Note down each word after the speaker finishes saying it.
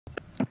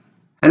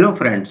Hello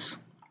friends,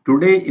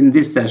 today in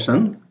this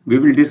session we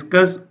will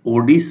discuss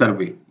OD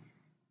survey.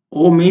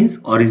 O means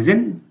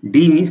origin,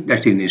 D means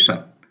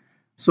destination.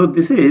 So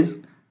this is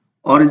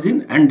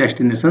origin and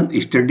destination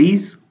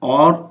studies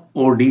or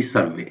OD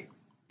survey.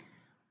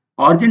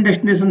 Origin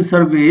destination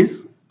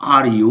surveys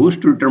are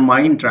used to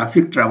determine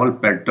traffic travel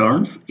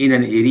patterns in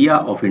an area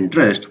of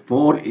interest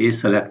for a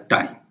select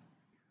time.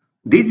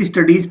 These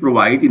studies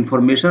provide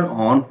information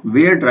on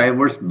where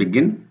drivers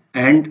begin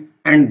and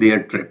end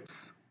their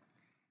trips.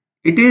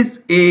 It is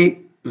a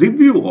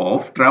review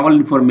of travel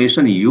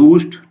information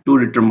used to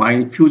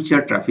determine future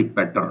traffic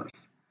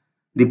patterns.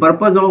 The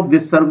purpose of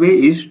this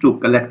survey is to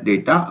collect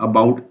data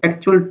about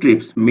actual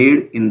trips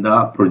made in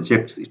the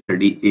project's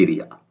study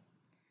area.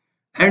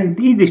 And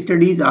these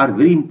studies are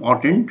very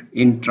important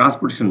in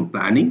transportation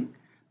planning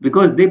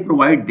because they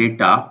provide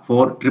data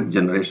for trip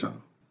generation.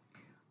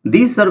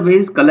 These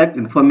surveys collect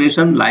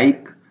information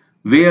like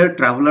where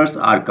travelers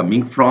are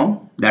coming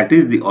from, that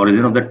is the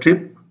origin of the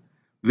trip,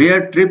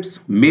 where trips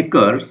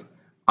makers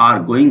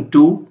are going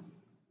to,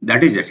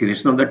 that is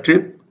destination of the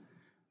trip,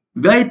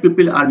 why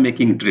people are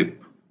making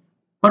trip,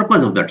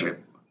 purpose of the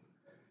trip,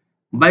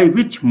 by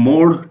which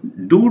mode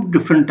do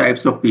different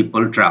types of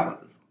people travel,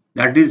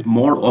 that is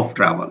mode of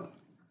travel,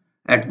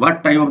 at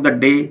what time of the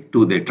day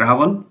do they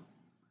travel,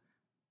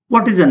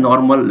 what is the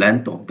normal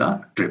length of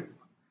the trip.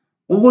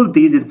 All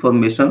these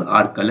information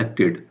are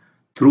collected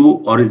through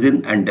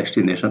origin and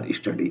destination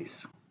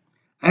studies.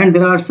 And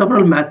there are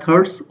several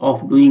methods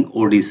of doing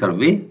OD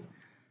survey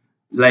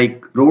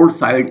like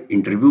roadside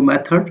interview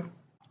method,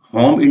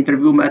 home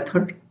interview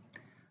method,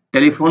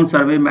 telephone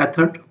survey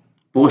method,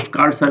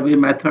 postcard survey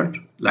method,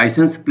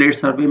 license plate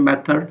survey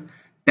method,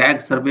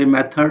 tag survey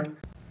method.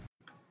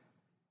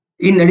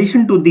 In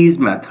addition to these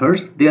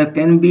methods, there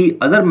can be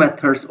other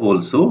methods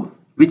also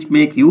which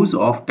make use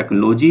of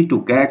technology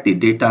to get the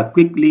data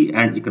quickly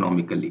and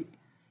economically,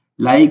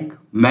 like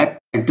MAC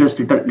address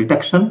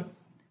detection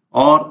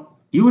or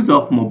use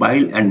of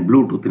mobile and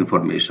Bluetooth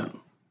information.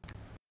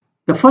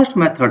 The first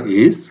method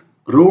is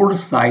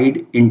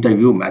roadside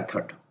interview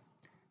method.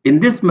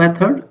 In this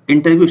method,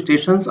 interview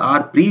stations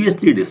are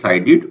previously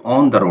decided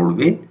on the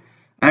roadway,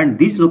 and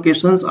these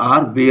locations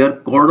are where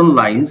cordon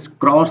lines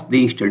cross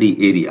the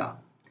study area.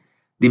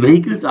 The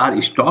vehicles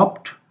are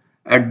stopped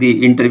at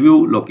the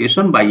interview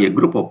location by a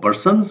group of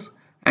persons,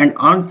 and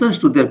answers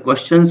to their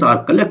questions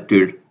are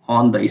collected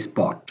on the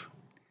spot.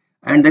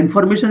 And the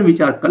information which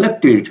are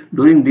collected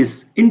during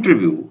this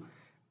interview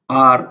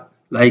are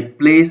like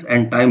place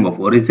and time of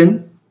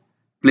origin,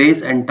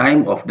 place and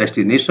time of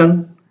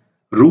destination,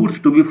 routes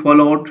to be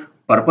followed,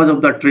 purpose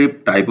of the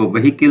trip, type of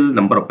vehicle,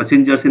 number of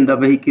passengers in the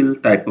vehicle,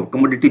 type of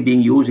commodity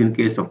being used in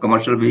case of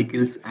commercial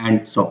vehicles,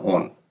 and so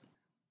on.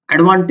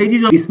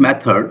 Advantages of this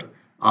method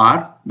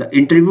are the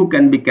interview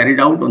can be carried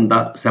out on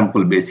the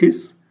sample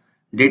basis,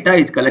 data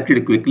is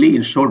collected quickly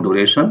in short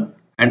duration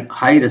and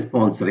high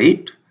response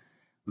rate,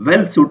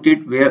 well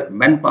suited where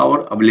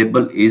manpower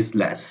available is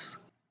less.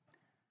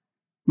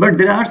 But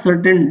there are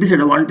certain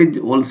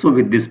disadvantages also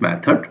with this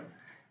method.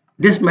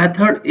 This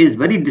method is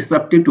very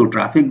disruptive to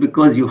traffic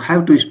because you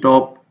have to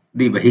stop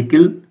the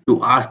vehicle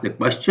to ask the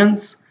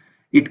questions.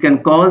 It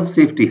can cause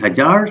safety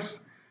hazards.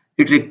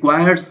 It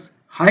requires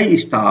high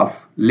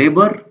staff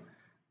labor,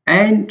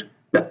 and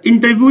the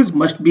interviews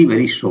must be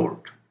very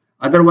short.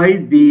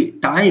 Otherwise, the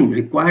time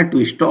required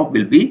to stop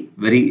will be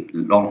very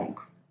long.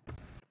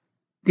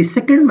 The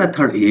second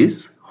method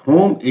is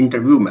home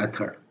interview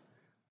method,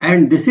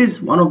 and this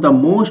is one of the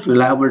most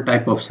reliable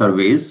type of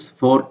surveys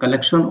for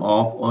collection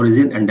of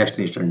origin and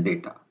destination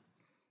data.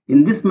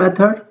 In this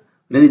method,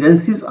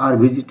 residences are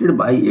visited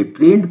by a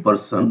trained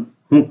person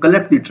who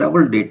collect the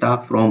travel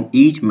data from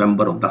each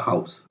member of the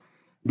house.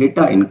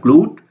 Data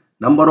include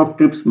number of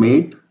trips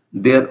made,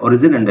 their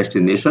origin and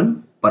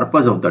destination,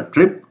 purpose of the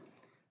trip,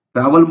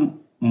 travel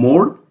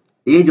mode,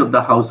 age of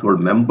the household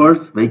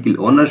members,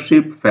 vehicle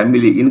ownership,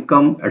 family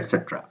income,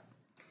 etc.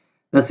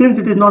 Now, since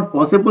it is not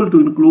possible to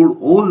include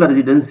all the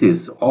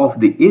residences of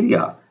the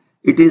area,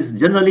 it is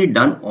generally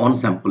done on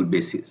sample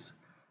basis.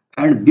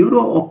 And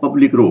Bureau of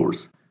Public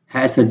Roads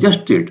has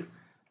suggested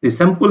the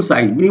sample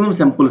size, minimum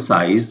sample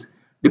size,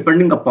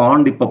 depending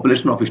upon the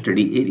population of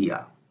study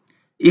area.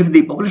 If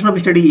the population of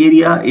study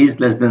area is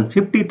less than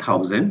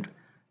 50,000,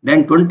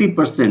 then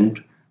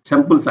 20%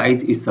 sample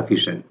size is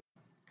sufficient.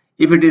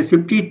 If it is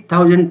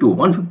 50,000 to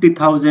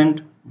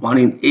 150,000, 1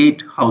 in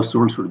 8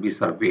 households should be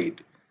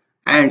surveyed.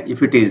 And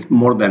if it is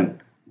more than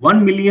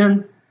 1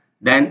 million,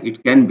 then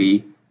it can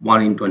be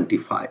 1 in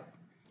 25.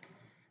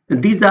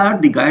 And these are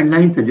the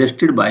guidelines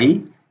suggested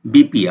by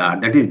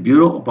BPR, that is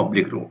Bureau of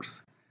Public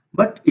Roads.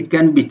 But it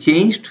can be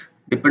changed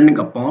depending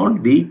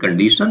upon the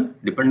condition,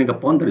 depending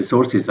upon the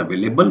resources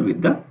available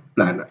with the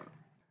planner.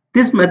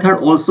 This method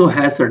also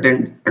has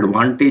certain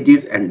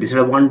advantages and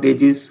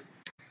disadvantages.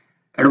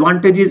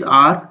 Advantages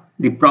are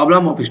the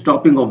problem of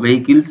stopping of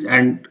vehicles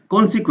and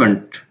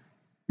consequent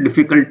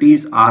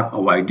difficulties are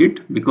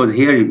avoided because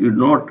here you do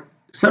not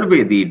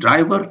survey the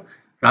driver,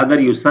 rather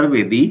you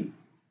survey the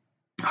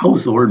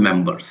household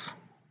members.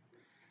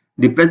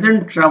 The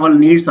present travel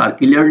needs are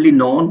clearly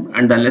known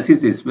and the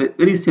analysis is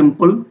very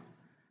simple,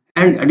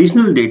 and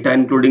additional data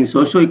including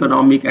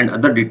socio-economic and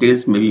other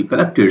details may be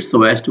collected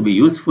so as to be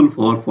useful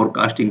for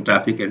forecasting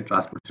traffic and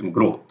transportation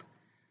growth.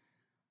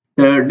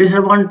 The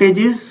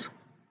disadvantages: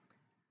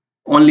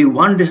 only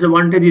one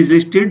disadvantage is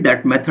listed.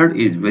 That method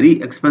is very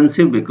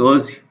expensive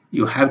because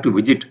you have to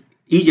visit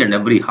each and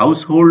every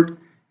household.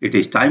 It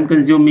is time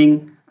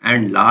consuming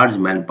and large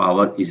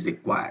manpower is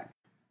required.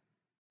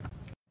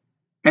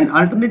 An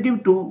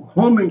alternative to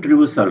home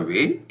interview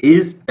survey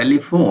is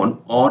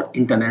telephone or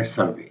internet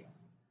survey.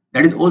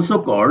 That is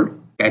also called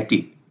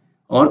CATI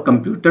or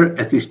computer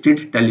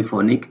assisted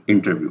telephonic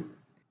interview.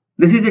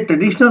 This is a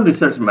traditional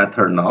research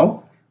method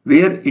now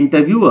where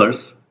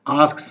interviewers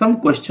ask some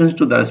questions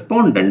to the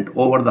respondent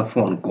over the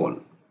phone call.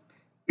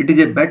 It is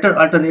a better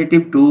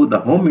alternative to the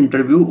home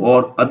interview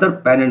or other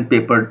pen and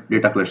paper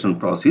data collection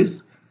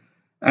process,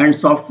 and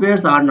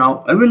softwares are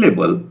now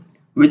available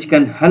which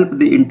can help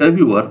the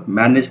interviewer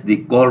manage the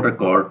call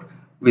record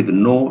with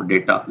no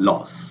data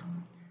loss.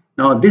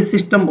 Now this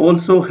system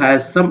also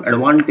has some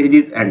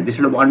advantages and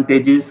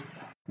disadvantages.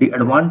 The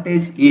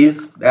advantage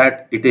is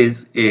that it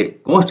is a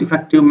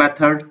cost-effective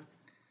method.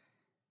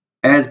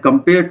 As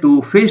compared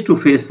to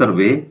face-to-face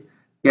survey,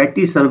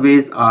 CATI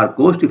surveys are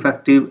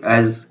cost-effective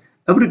as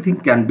everything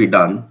can be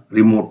done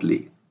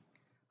remotely.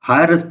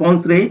 Higher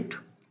response rate: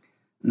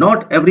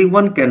 not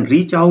everyone can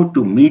reach out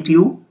to meet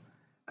you,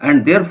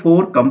 and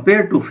therefore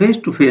compared to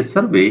face-to-face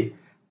survey,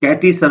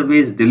 CATI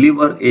surveys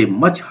deliver a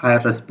much higher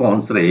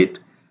response rate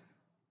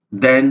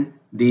than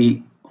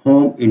the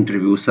home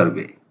interview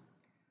survey.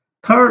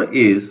 Third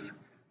is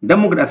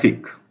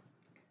demographic.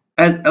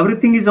 As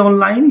everything is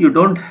online, you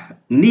don't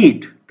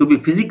need to be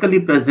physically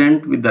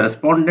present with the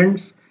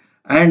respondents,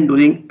 and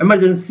during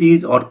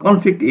emergencies or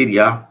conflict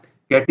area,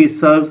 CATI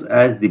serves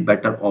as the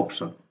better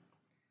option.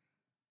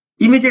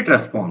 Immediate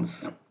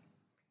response.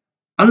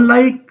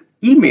 Unlike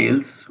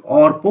emails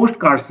or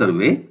postcard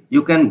survey,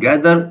 you can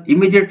gather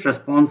immediate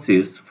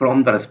responses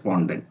from the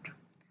respondent,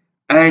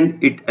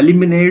 and it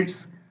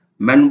eliminates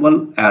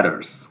manual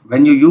errors.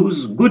 When you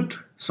use good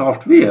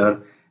software,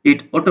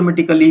 it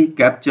automatically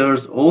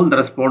captures all the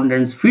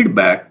respondents'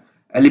 feedback,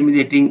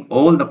 eliminating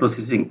all the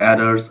processing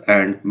errors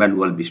and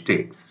manual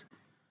mistakes.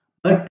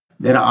 But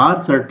there are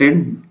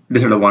certain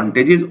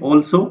disadvantages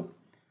also.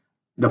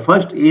 The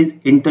first is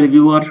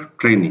interviewer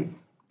training.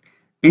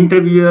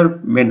 Interviewer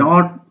may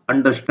not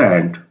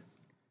understand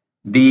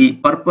the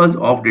purpose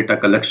of data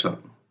collection.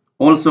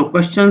 Also,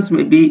 questions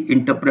may be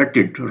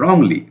interpreted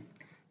wrongly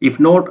if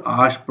not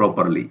asked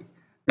properly.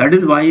 That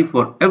is why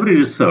for every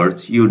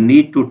research you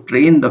need to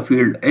train the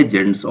field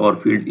agents or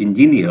field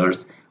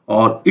engineers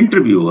or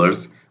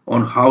interviewers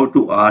on how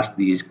to ask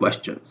these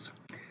questions.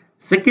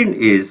 Second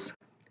is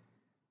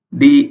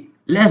the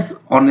less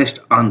honest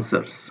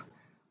answers.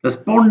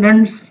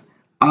 Respondents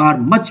are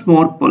much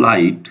more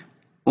polite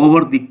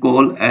over the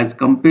call as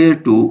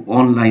compared to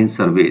online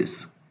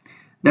surveys.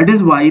 That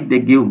is why they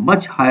give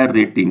much higher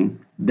rating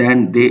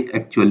than they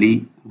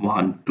actually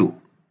want to.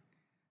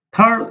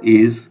 Third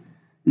is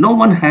no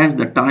one has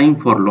the time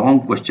for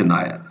long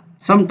questionnaire.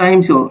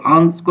 Sometimes your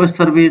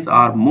surveys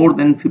are more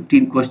than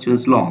 15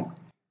 questions long.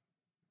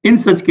 In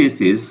such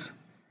cases,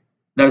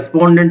 the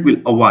respondent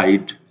will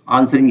avoid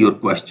answering your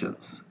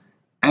questions.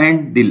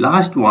 And the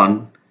last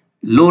one,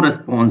 low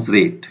response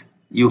rate.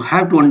 You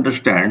have to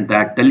understand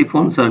that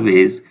telephone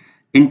surveys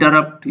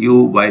interrupt you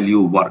while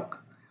you work,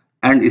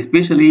 and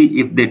especially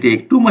if they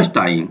take too much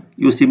time,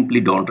 you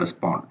simply don't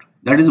respond.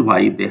 That is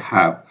why they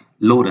have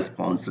low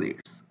response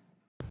rates.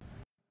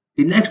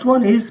 The next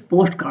one is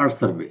postcard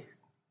survey.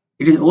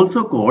 It is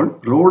also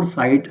called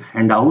roadside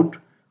handout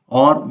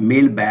or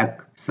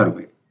mailback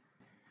survey.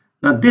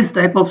 Now this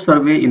type of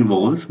survey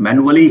involves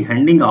manually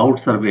handing out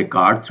survey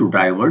cards to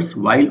drivers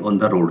while on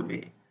the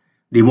roadway.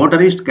 The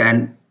motorist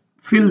can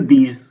fill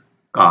these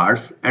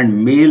cards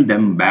and mail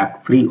them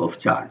back free of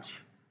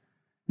charge.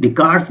 The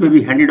cards may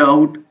be handed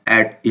out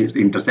at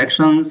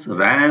intersections,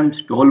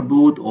 ramps, toll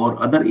booth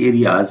or other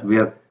areas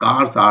where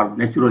cars are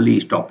naturally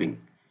stopping,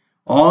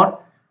 or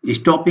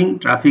stopping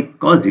traffic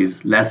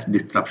causes less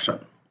disruption.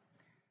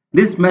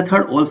 This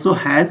method also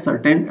has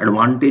certain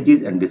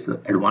advantages and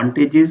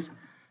disadvantages.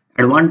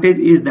 Advantage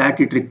is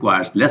that it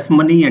requires less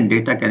money and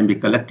data can be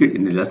collected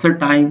in a lesser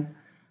time.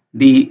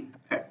 The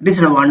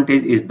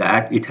disadvantage is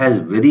that it has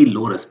very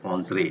low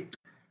response rate.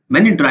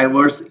 Many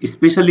drivers,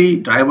 especially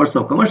drivers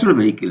of commercial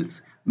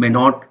vehicles, may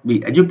not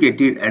be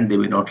educated and they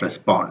may not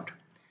respond.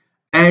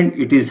 And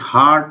it is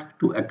hard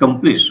to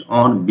accomplish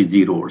on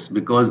busy roads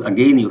because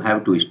again you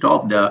have to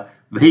stop the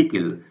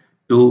vehicle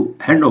to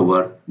hand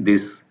over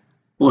this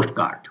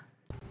postcard.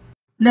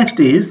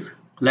 Next is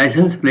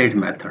license plate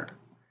method.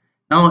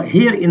 Now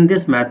here in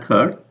this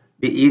method,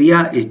 the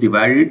area is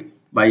divided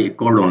by a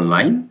cordon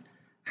line,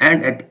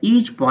 and at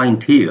each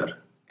point here,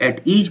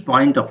 at each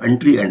point of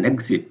entry and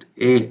exit,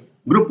 a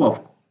group of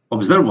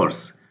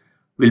observers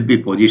will be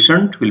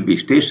positioned, will be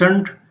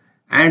stationed,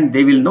 and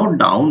they will note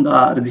down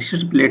the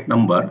registration plate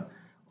number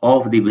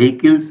of the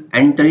vehicles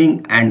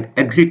entering and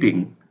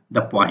exiting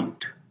the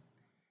point.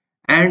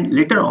 and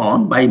later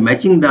on by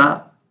matching the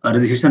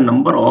registration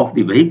number of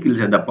the vehicles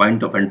at the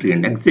point of entry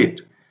and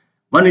exit,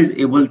 one is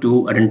able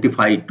to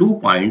identify 2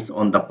 points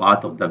on the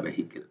path of the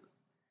vehicle.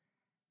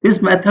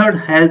 This method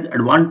has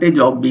advantage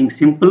of being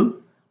simple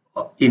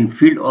in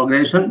field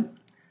organization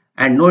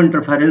and no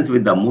interference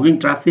with the moving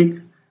traffic,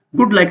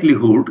 good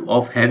likelihood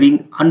of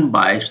having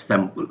unbiased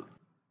sample.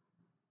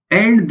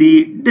 And the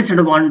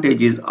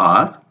disadvantages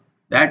are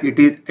that it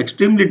is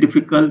extremely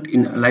difficult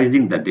in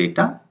analyzing the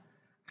data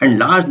and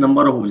large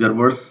number of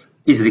observers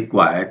is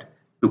required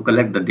to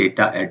collect the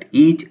data at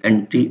each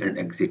entry and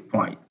exit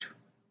point.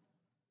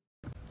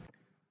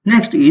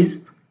 Next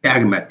is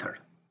tag method.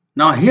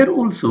 Now here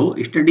also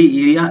study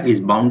area is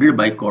bounded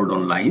by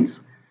cordon lines,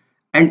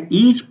 and at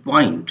each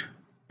point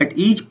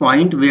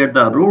where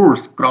the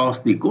roads cross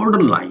the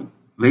cordon line,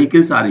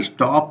 vehicles are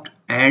stopped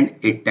and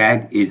a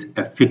tag is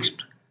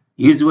affixed,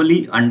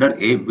 usually under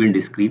a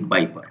windscreen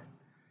wiper.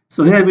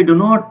 So here we do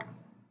not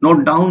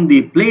note down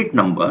the plate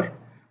number,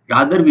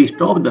 rather we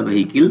stop the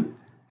vehicle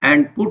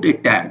and put a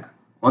tag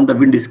on the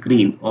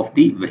windscreen of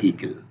the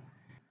vehicle.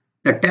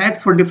 The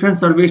tags for different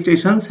survey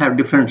stations have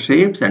different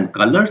shapes and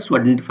colors to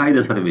identify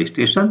the survey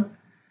station.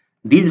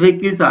 These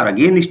vehicles are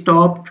again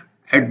stopped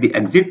at the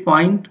exit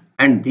point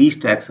and these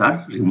tags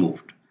are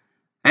removed.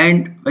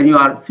 And when you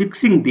are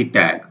fixing the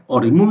tag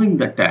or removing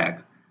the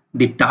tag,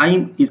 the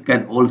time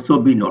can also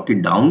be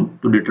noted down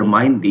to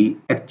determine the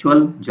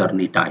actual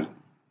journey time.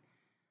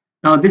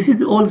 Now this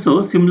is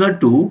also similar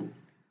to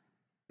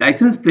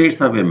license plate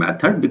survey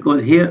method,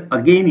 because here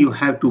again you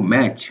have to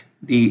match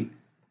the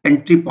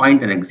entry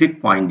point and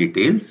exit point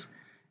details.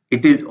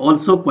 It is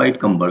also quite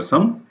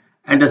cumbersome,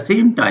 and at the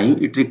same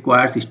time it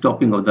requires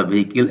stopping of the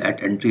vehicle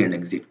at entry and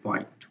exit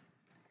point.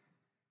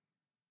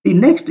 The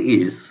next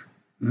is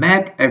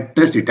MAC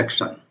address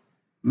detection.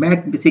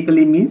 MAC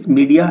basically means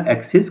media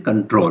access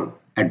control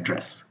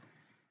address.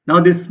 Now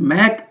this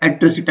MAC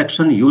address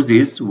detection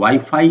uses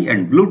Wi-Fi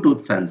and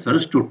Bluetooth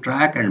sensors to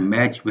track and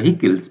match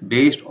vehicles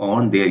based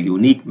on their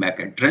unique MAC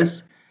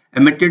address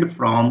emitted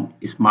from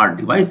smart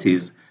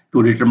devices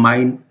to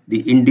determine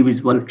the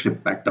individual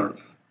trip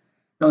patterns.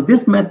 Now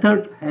this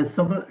method has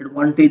several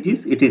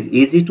advantages. It is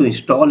easy to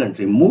install and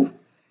remove.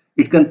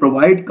 It can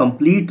provide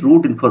complete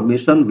route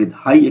information with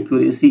high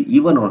accuracy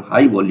even on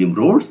high volume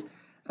roads,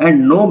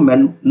 and no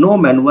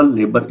manual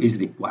labor is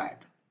required.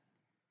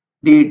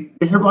 The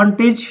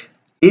disadvantage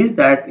is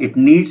that it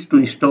needs to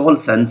install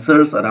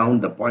sensors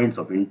around the points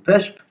of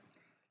interest,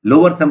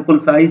 lower sample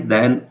size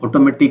than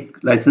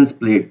automatic license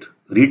plate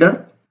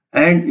reader,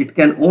 and it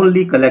can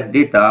only collect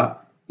data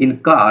in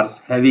cars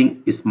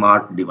having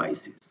smart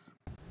devices.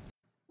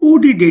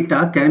 OD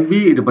data can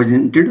be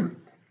represented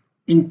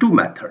in two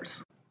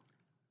methods,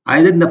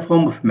 either in the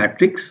form of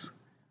matrix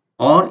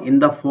or in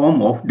the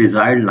form of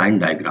desired line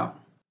diagram.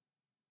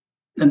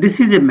 Now this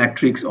is a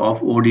matrix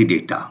of OD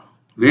data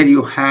where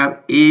you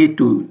have A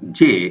to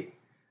J,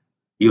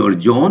 your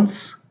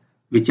zones,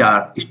 which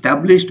are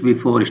established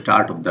before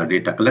start of the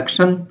data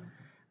collection,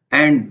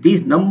 and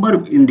this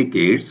number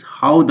indicates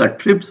how the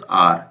trips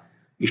are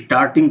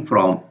starting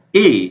from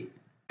A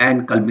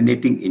and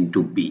culminating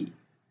into B.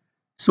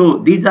 So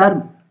these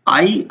are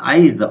I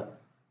is the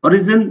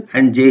origin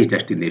and J is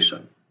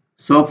destination.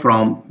 So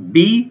from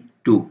B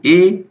to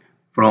A,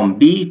 from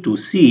B to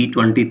C,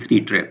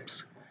 23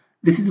 trips.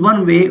 This is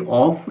one way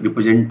of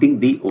representing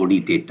the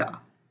OD data.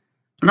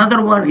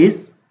 Another one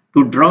is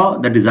to draw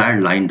the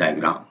desired line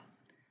diagram.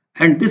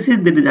 And this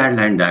is the desired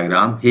line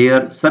diagram.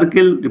 Here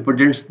circle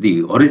represents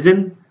the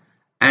origin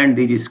and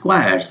these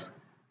squares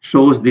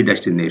shows the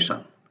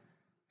destination.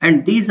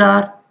 And these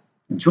are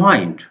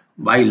joined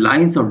by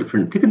lines of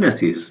different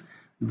thicknesses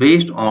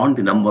based on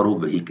the number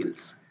of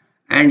vehicles.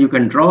 And you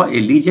can draw a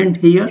legend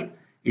here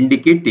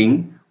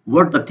indicating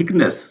what the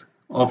thickness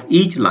of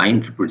each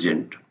line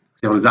represent.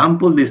 So for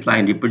example, this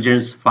line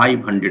represents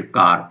 500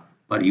 car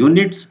per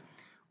units,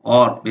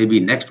 or maybe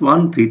next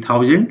one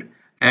 3000,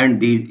 and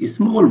these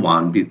small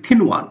one, the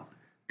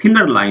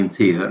thinner lines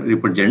here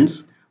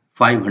represents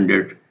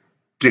 500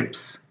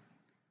 trips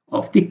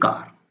of the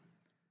car.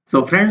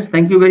 So friends,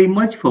 thank you very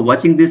much for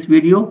watching this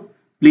video.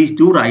 Please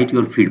do write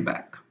your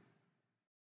feedback.